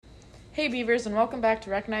Hey Beavers, and welcome back to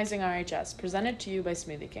Recognizing RHS, presented to you by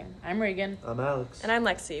Smoothie King. I'm Reagan. I'm Alex. And I'm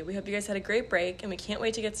Lexi. We hope you guys had a great break, and we can't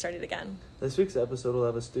wait to get started again. This week's episode will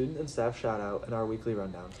have a student and staff shout-out and our weekly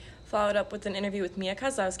rundown. Followed up with an interview with Mia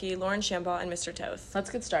Kozlowski, Lauren Shambaugh, and Mr. Toth. Let's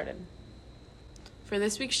get started. For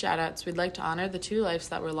this week's shout-outs, we'd like to honor the two lives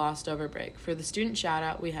that were lost over break. For the student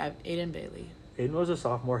shout-out, we have Aiden Bailey. Aiden was a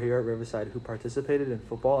sophomore here at Riverside who participated in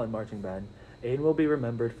football and marching band. Aiden will be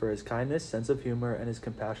remembered for his kindness, sense of humor, and his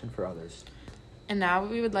compassion for others. And now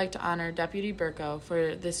we would like to honor Deputy Burko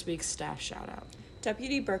for this week's staff shout-out.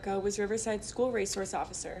 Deputy Burko was Riverside's school resource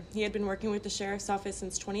officer. He had been working with the Sheriff's Office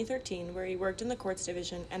since 2013, where he worked in the courts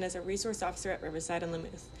division and as a resource officer at Riverside and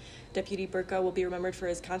Lamouth. Deputy Burko will be remembered for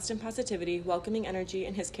his constant positivity, welcoming energy,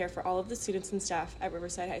 and his care for all of the students and staff at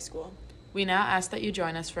Riverside High School. We now ask that you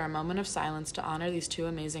join us for a moment of silence to honor these two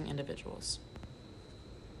amazing individuals.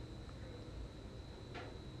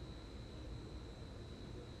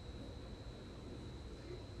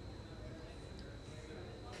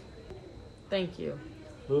 Thank you.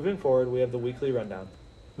 Moving forward, we have the weekly rundown.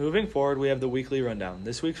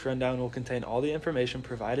 This week's rundown will contain all the information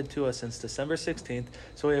provided to us since December 16th,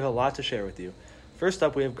 so we have a lot to share with you. First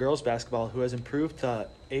up, we have girls basketball, who has improved to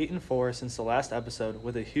 8-4 since the last episode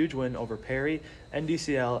with a huge win over Perry,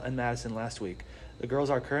 NDCL, and Madison last week. The girls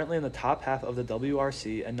are currently in the top half of the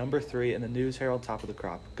WRC and number 3 in the News Herald Top of the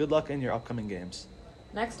Crop. Good luck in your upcoming games.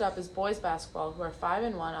 Next up is boys basketball, who are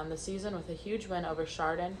 5-1 on the season with a huge win over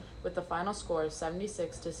Chardon with the final score of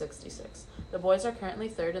 76-66. The boys are currently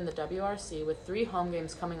third in the WRC with 3 home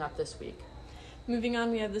games coming up this week. Moving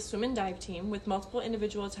on, we have the swim and dive team. With multiple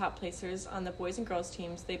individual top placers on the boys and girls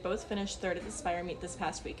teams, they both finished third at the Spire meet this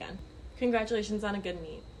past weekend. Congratulations on a good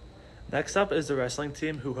meet. Next up is the wrestling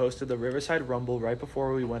team, who hosted the Riverside Rumble right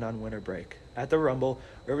before we went on winter break. At the Rumble,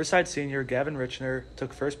 Riverside senior Gavin Richner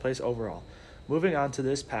took first place overall. Moving on to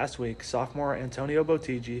this past week, sophomore Antonio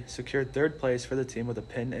Botigi secured third place for the team with a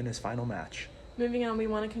pin in his final match. Moving on, we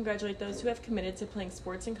want to congratulate those who have committed to playing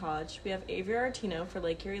sports in college. We have Avery Artino for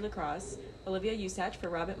Lake Erie Lacrosse, Olivia Usach for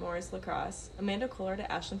Robert Morris Lacrosse, Amanda Kohler to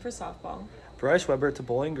Ashland for softball, Bryce Weber to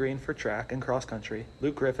Bowling Green for track and cross country,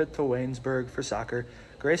 Luke Griffith to Waynesburg for soccer,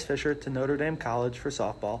 Grace Fisher to Notre Dame College for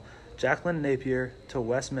softball, Jacqueline Napier to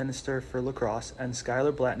Westminster for lacrosse, and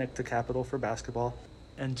Skylar Blatnick to Capital for basketball,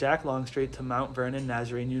 and Jack Longstreet to Mount Vernon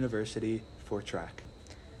Nazarene University for track.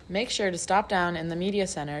 Make sure to stop down in the Media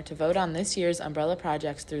Center to vote on this year's umbrella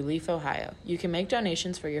projects through Leaf Ohio. You can make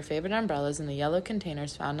donations for your favorite umbrellas in the yellow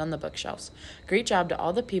containers found on the bookshelves. Great job to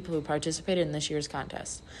all the people who participated in this year's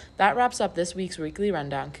contest. That wraps up this week's weekly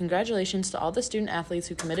rundown. Congratulations to all the student athletes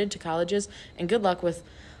who committed to colleges, and good luck with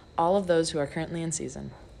all of those who are currently in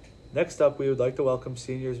season. Next up, we would like to welcome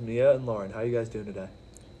seniors Mia and Lauren. How are you guys doing today?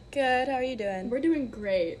 Good. How are you doing? We're doing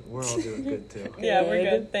great. We're all doing good too. Yeah, we're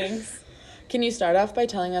good, thanks. Can you start off by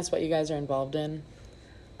telling us what you guys are involved in?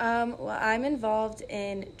 Well, I'm involved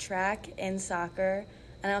in track and soccer,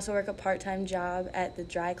 and I also work a part-time job at the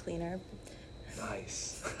dry cleaner.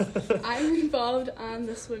 Nice. I'm involved on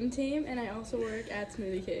the swim team, and I also work at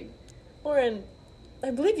Smoothie King. Lauren,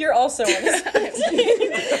 I believe you're also on this team.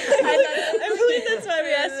 I believe that's why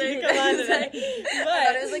we asked you to come on today. I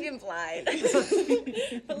thought it was like implied.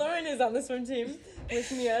 But Lauren is on the swim team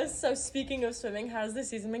with Mia. So speaking of swimming, how's the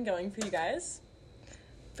season been going for you guys?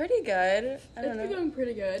 Pretty good. It's been going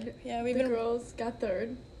pretty good. Yeah, The girls got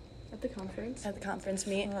third at the conference. at the conference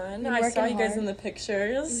meet. Fun. Been I saw working you guys hard. in the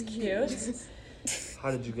pictures. Cute. How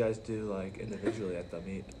did you guys do individually at the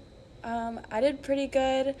meet? I did pretty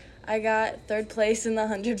good. I got third place in the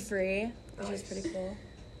 100 free, which is Nice. pretty cool.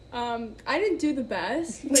 I didn't do the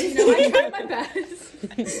best, but I tried my best.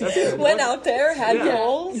 That's good. Went out there, had Yeah.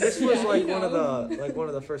 goals. This was Yeah, one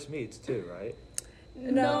of the first meets too, right?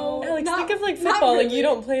 No, Like, not, think of like not football. Like really. you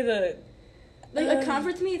don't play the. Like a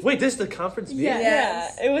conference meet. Wait, this is the conference meet? Yeah. Yeah,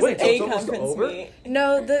 it was Wait, so a it's almost conference over? meet.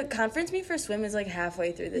 No, the conference meet for swim is like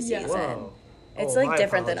halfway through the Yeah. season. Whoa. It's, Oh, like, my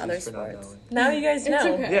different than other apologies for not sports. knowing. Now you guys It's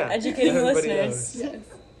know. okay. Yeah. Educating the Everybody listeners. knows. Yes.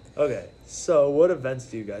 Okay, so what events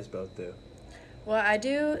do you guys both do? Well, I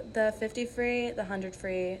do the 50 free, the 100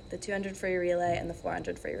 free, the 200 free relay, and the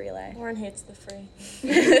 400 free relay. Lauren hates the free.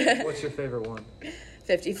 What's your favorite one?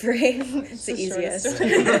 50 free. It's the shortest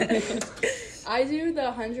easiest. I do the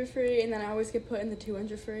 100 free, and then I always get put in the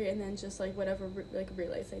 200 free, and then just whatever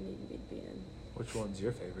relays I need me to be in. Which one's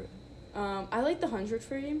your favorite? I like the 100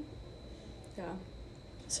 free. Yeah.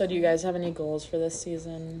 So do you guys have any goals for this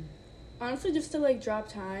season? Honestly, just to drop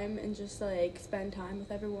time and just spend time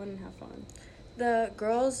with everyone and have fun. The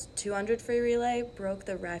girls' 200 free relay broke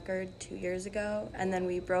the record 2 years ago, and then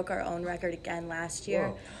we broke our own record again last year.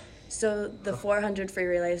 Whoa. So the 400 free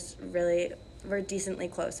relay is really we're decently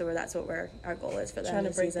close, so that's what our goal is for the Trying end to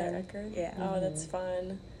of the break that season. record. Yeah. Oh, that's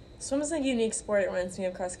fun. Swim is a unique sport. It reminds me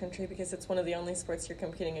of cross country because it's one of the only sports you're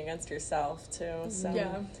competing against yourself too. So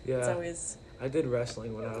Yeah. it's always. I did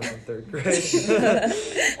wrestling when I was in 3rd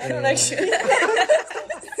grade. I don't actually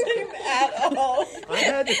same at all. I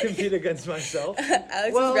had to compete against myself.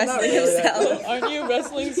 Alex Well, was not wrestling really, himself. Aren't you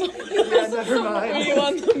wrestling? Yeah, never mind. Were you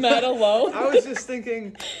on the mat alone? I was just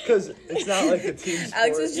thinking, because it's not like a team sport.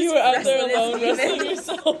 Alex was just You were out there wrestling alone his wrestling demons.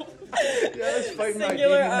 yourself. Yeah, I was fighting my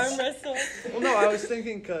Singular demons. arm wrestle. Well, no, I was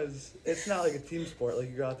thinking because it's not like a team sport. Like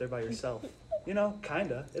you go out there by yourself. You know,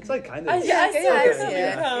 kinda. It's like kinda. Yeah, I see Yeah, where it's yeah, coming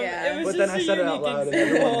yeah. from. Yeah. It was But then just I a said it out unique loud and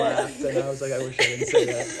example. everyone laughed, and I was like, I wish I didn't say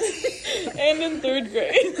that. And in 3rd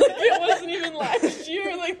grade. Like, it wasn't even last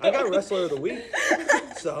year. Like, I got Wrestler of the Week,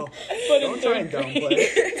 so but don't in try and 3rd downplay grade.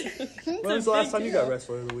 it. When was the last time you got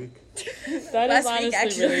Wrestler of the Week? That is Last week,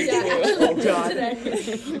 honestly really actually. true. Oh, God.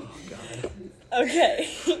 Today. Oh, God. Okay,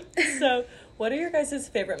 so what are your guys'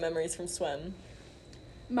 favorite memories from swim?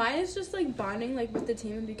 Mine is just like bonding like with the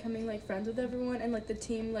team and becoming like friends with everyone, and like the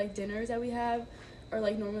team like dinners that we have are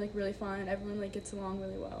like normally like really fun and everyone like gets along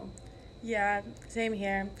really well. Yeah, same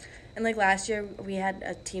here. And like last year, we had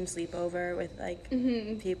a team sleepover with like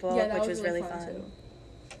people, Yeah, that which was really fun. too.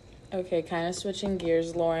 Okay, kind of switching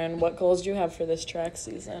gears, Lauren. What goals do you have for this track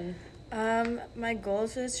season? My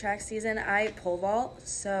goals for this track season, I pole vault,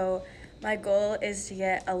 so my goal is to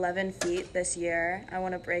get 11 feet this year. I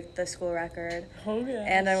want to break the school record, Oh, yeah.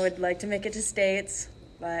 and I would like to make it to states,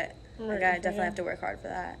 but I Right, definitely yeah. have to work hard for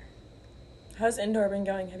that. How's indoor been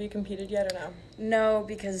going? Have you competed yet or no? No,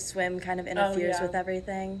 because swim kind of interferes yeah. with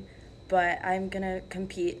everything, but I'm gonna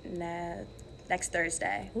compete next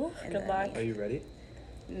Thursday. Ooh, in good the luck. Are you ready?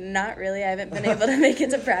 Not really. I haven't been able to make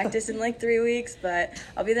it to practice in like 3 weeks, but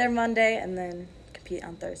I'll be there Monday and then compete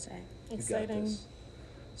on Thursday. You got Exciting. this.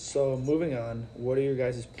 So, moving on, what are your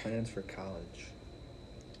guys' plans for college?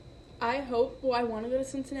 I want to go to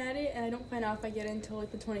Cincinnati, and I don't find out if I get in until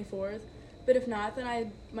like the 24th. But if not,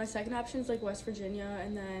 then my second option is like West Virginia,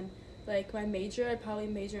 and then like my major, I'd probably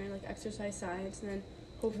major in like exercise science, and then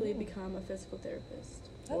hopefully become a physical therapist.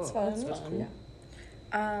 That's Whoa, fun. That's cool.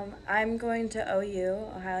 Yeah. I'm going to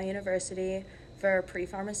OU, Ohio University, for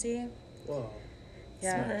pre-pharmacy. Whoa.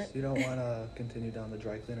 Yeah. Smart. So you don't want to continue down the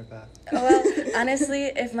dry cleaner path? Well, honestly,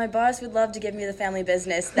 if my boss would love to give me the family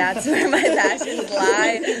business, that's where my passions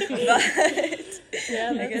lie. But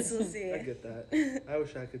Yeah, I guess we'll I see. get that. I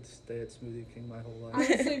wish I could stay at Smoothie King my whole life.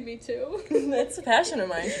 Honestly, me too. That's a passion of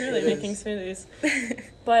mine, truly, It making is. smoothies.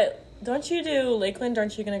 But don't you do Lakeland?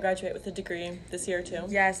 Aren't you going to graduate with a degree this year, too?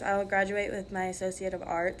 Yes, I'll graduate with my Associate of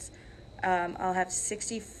Arts. I'll have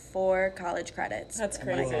 64 college credits. That's when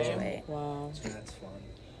I crazy. graduate. Wow. That's fun.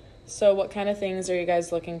 So, what kind of things are you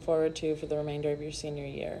guys looking forward to for the remainder of your senior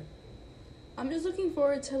year? I'm just looking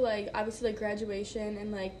forward to like obviously like graduation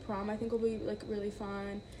and like prom. I think will be like really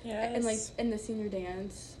fun, Yes. and like and the senior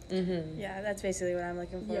dance. Mm-hmm. Yeah, that's basically what I'm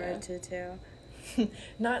looking forward Yeah. to too.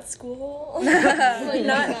 Not school. Like,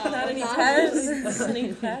 not any not- tests.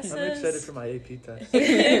 Any classes. I'm excited for my AP test.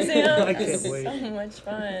 Exam. I can't wait. So much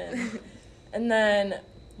fun. And then,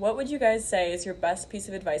 what would you guys say is your best piece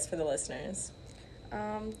of advice for the listeners?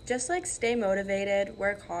 Just like stay motivated,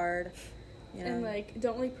 work hard. You know. And like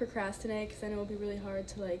don't like procrastinate because then it will be really hard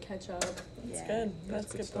to like catch up. That's Yeah. good. That's That's a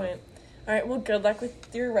good good stuff. point. All right. Well, good luck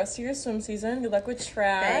with your rest of your swim season. Good luck with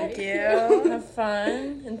track. Thank you. Have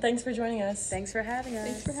fun, and thanks for joining us. Thanks for having us.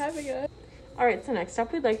 Thanks for having us. All right. So next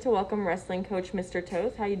up, we'd like to welcome wrestling coach Mr.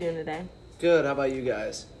 Toth. How you doing today? Good. How about you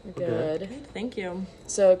guys? Good. Thank you.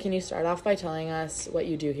 So, can you start off by telling us what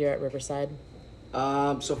you do here at Riverside?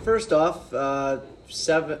 So first off,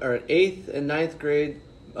 8th and 9th grade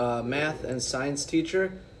math and science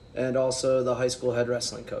teacher, and also the high school head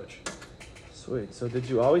wrestling coach. Sweet. So, did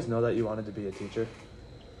you always know that you wanted to be a teacher?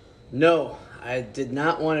 No, I did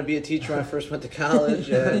not want to be a teacher when I first went to college,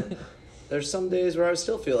 and there's some days where I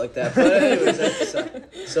still feel like that. But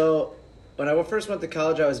anyways, so when I first went to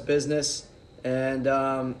college, I was business, and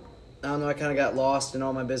I don't know, I kind of got lost in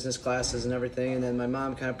all my business classes and everything, and then my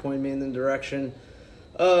mom kind of pointed me in the direction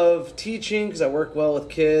of teaching because I work well with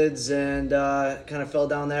kids, and kind of fell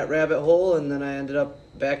down that rabbit hole, and then I ended up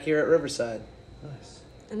back here at Riverside. Nice.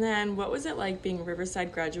 And then, what was it like being a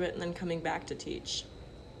Riverside graduate and then coming back to teach?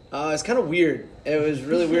 It's kind of weird. It was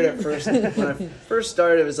really weird at first. When I first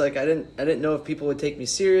started, it was like I didn't know if people would take me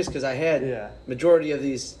serious because I had Yeah. majority of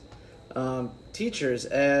these teachers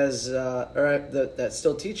as that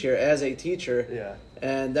still teach here as a teacher, Yeah.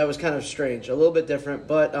 and that was kind of strange, a little bit different.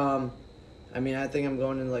 But I mean, I think I'm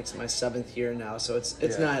going into like my 7th year now, so it's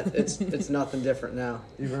Yeah. not it's nothing different now.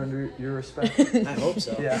 You've earned your respect. I hope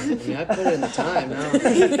so. Yeah. I mean, I put in the time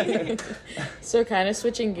now. So, kind of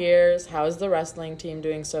switching gears, how is the wrestling team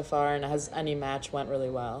doing so far, and has any match went really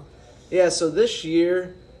well? Yeah, so this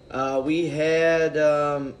year we had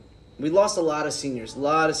we lost a lot of seniors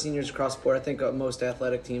across the board. I think most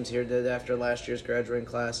athletic teams here did after last year's graduating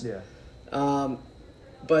class. Yeah.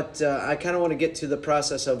 But I kind of want to get to the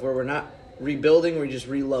process of where we're not rebuilding, we just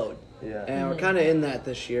reload. Yeah. And we're kind of in that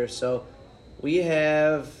this year. So we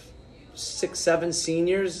have 6, 7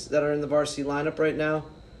 seniors that are in the varsity lineup right now,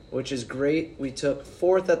 which is great. We took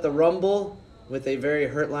 4th at the Rumble with a very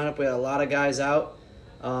hurt lineup. We had a lot of guys out.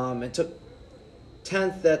 And took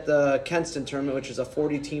 10th at the Kenston tournament, which is a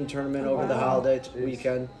 40-team tournament over the holiday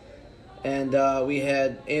weekend. And we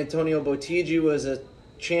had Antonio Botigi was a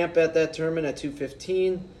champ at that tournament at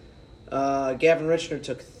 215. Gavin Richner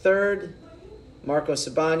took 3rd. Marco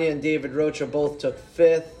Sabania and David Rocha both took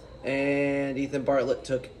 5th. And Ethan Bartlett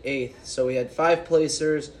took 8th. So we had 5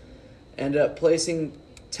 placers. Ended up placing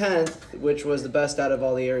 10th, which was the best out of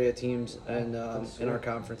all the area teams and in our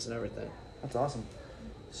conference and everything. That's awesome.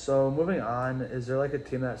 So moving on, is there like a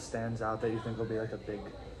team that stands out that you think will be like a big,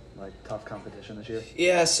 like tough competition this year?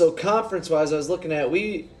 Yeah, so conference-wise, I was looking at,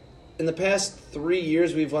 in the past 3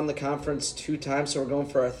 years, we've won the conference 2 times, so we're going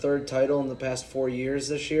for our 3rd title in the past 4 years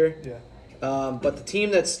this year. Yeah. But the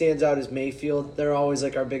team that stands out is Mayfield. They're always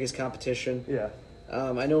like our biggest competition. Yeah.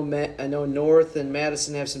 I know North and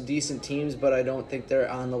Madison have some decent teams, but I don't think they're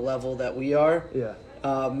on the level that we are. Yeah.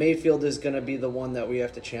 Mayfield is going to be the one that we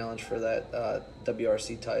have to challenge for that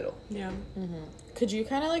WRC title. Yeah. Could you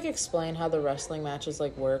kind of like explain how the wrestling matches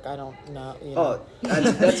like work? I don't know. Oh,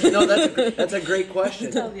 that's a great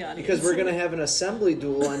question. Tell the audience. Because we're going to have an assembly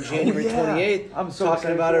duel on January yeah. 28th. I'm so talking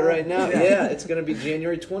excited about for it that. right now. Yeah. Yeah, it's going to be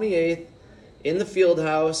January 28th in the field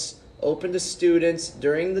house, open to students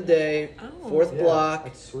during the day, Oh. 4th Yeah, block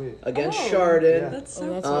that's sweet. against Oh, Chardon. Yeah. That's so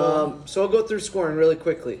that's cool. So I'll go through scoring really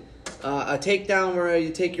quickly. A takedown where you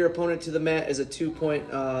take your opponent to the mat is a 2-point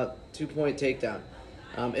takedown.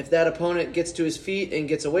 If that opponent gets to his feet and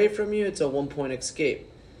gets away from you, it's a 1-point escape.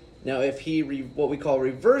 Now, if he what we call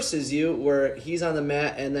reverses you, where he's on the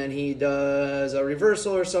mat and then he does a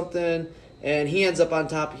reversal or something, and he ends up on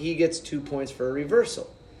top, he gets 2 points for a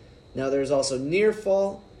reversal. Now, there's also near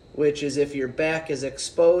fall, which is if your back is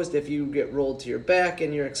exposed. If you get rolled to your back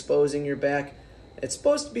and you're exposing your back, it's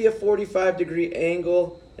supposed to be a 45-degree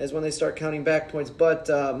angle is when they start counting back points, but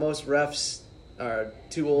most refs are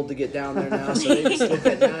too old to get down there now, so they just look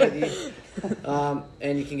at 90.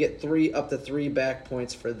 And you can get up to 3 back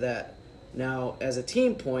points for that. Now, as a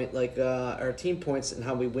team point, like our team points and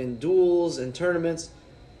how we win duels and tournaments,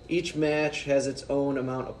 each match has its own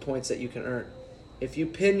amount of points that you can earn. If you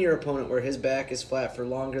pin your opponent where his back is flat for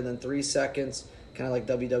longer than 3 seconds, kind of like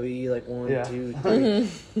WWE, like 1, Yeah. 2,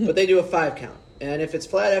 3, but they do a 5 count. And if it's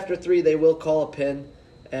flat after 3, they will call a pin,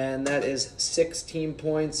 and that is 16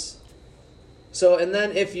 points. So, and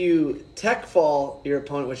then if you tech fall your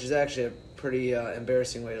opponent, which is actually a pretty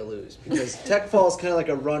embarrassing way to lose, because tech fall is kind of like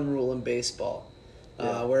a run rule in baseball,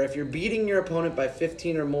 where if you're beating your opponent by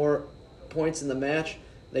 15 or more points in the match,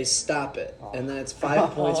 they stop it, and then it's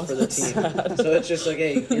 5 points for the team. So it's just like,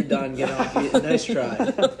 hey, you're done, get off, nice try.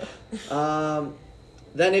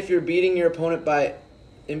 Then if you're beating your opponent by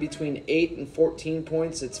in between 8 and 14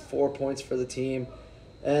 points, it's 4 points for the team.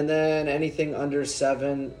 And then anything under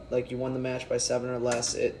 7, like you won the match by 7 or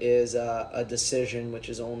less, it is a decision, which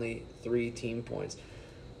is only 3 team points.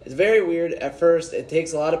 It's very weird at first. It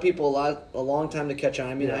takes a lot of people a long time to catch on.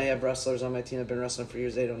 I mean, Yeah. I have wrestlers on my team that have been wrestling for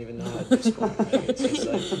years. They don't even know how to do scoring. Right? It's just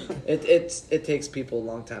like, it takes people a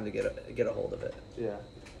long time to get a hold of it. Yeah.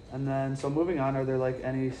 And then, so moving on, are there like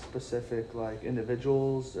any specific like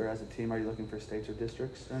individuals or as a team, are you looking for states or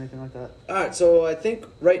districts or anything like that? All right, so I think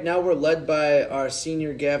right now we're led by our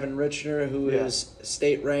senior Gavin Richner, who Yeah. is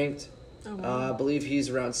state ranked. Oh, wow. I believe he's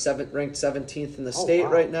around ranked 17th in the Oh, state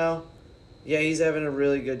wow. right now. Yeah, he's having a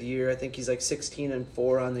really good year. I think he's like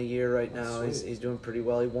 16-4 on the year right That's now. sweet. He's doing pretty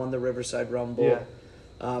well. He won the Riverside Rumble.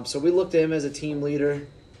 Yeah. So we looked at him as a team leader.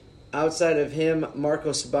 Outside of him, Marco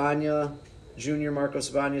Sabania, Junior Marco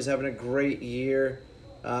Sabania is having a great year.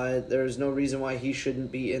 There's no reason why he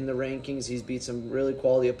shouldn't be in the rankings. He's beat some really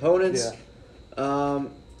quality opponents. Yeah.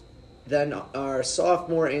 Then our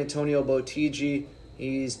sophomore, Antonio Botigi,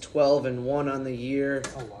 he's 12-1 on the year.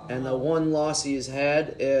 Oh, wow. And the one loss he's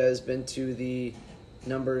had has been to the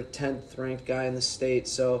number 10th ranked guy in the state.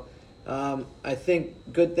 So I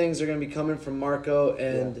think good things are going to be coming from Marco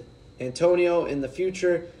and Antonio in the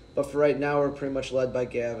future. But for right now, we're pretty much led by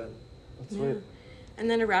Gavin. That's sweet. And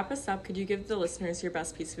then to wrap us up, could you give the listeners your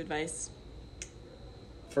best piece of advice?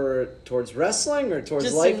 Towards wrestling or towards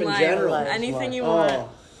Just life in general? Anything you want.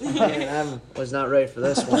 Oh, man, I was not ready for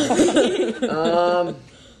this one.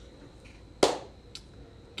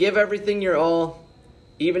 Give everything your all.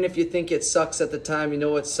 Even if you think it sucks at the time, you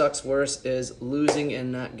know what sucks worse is losing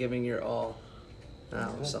and not giving your all.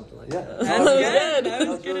 Something like that. That's good. That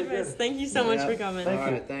was good really advice. good. Thank you so much for coming. All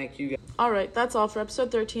right, thank you guys. All right, that's all for episode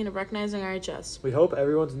 13 of Recognizing RHS. We hope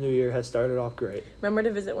everyone's new year has started off great. Remember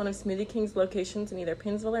to visit one of Smoothie King's locations in either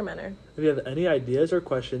Painesville or Menor. If you have any ideas or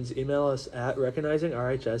questions, email us at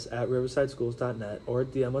recognizingrhs@riversideschools.net or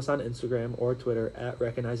DM us on Instagram or Twitter at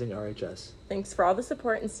recognizingrhs. Thanks for all the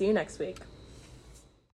support and see you next week.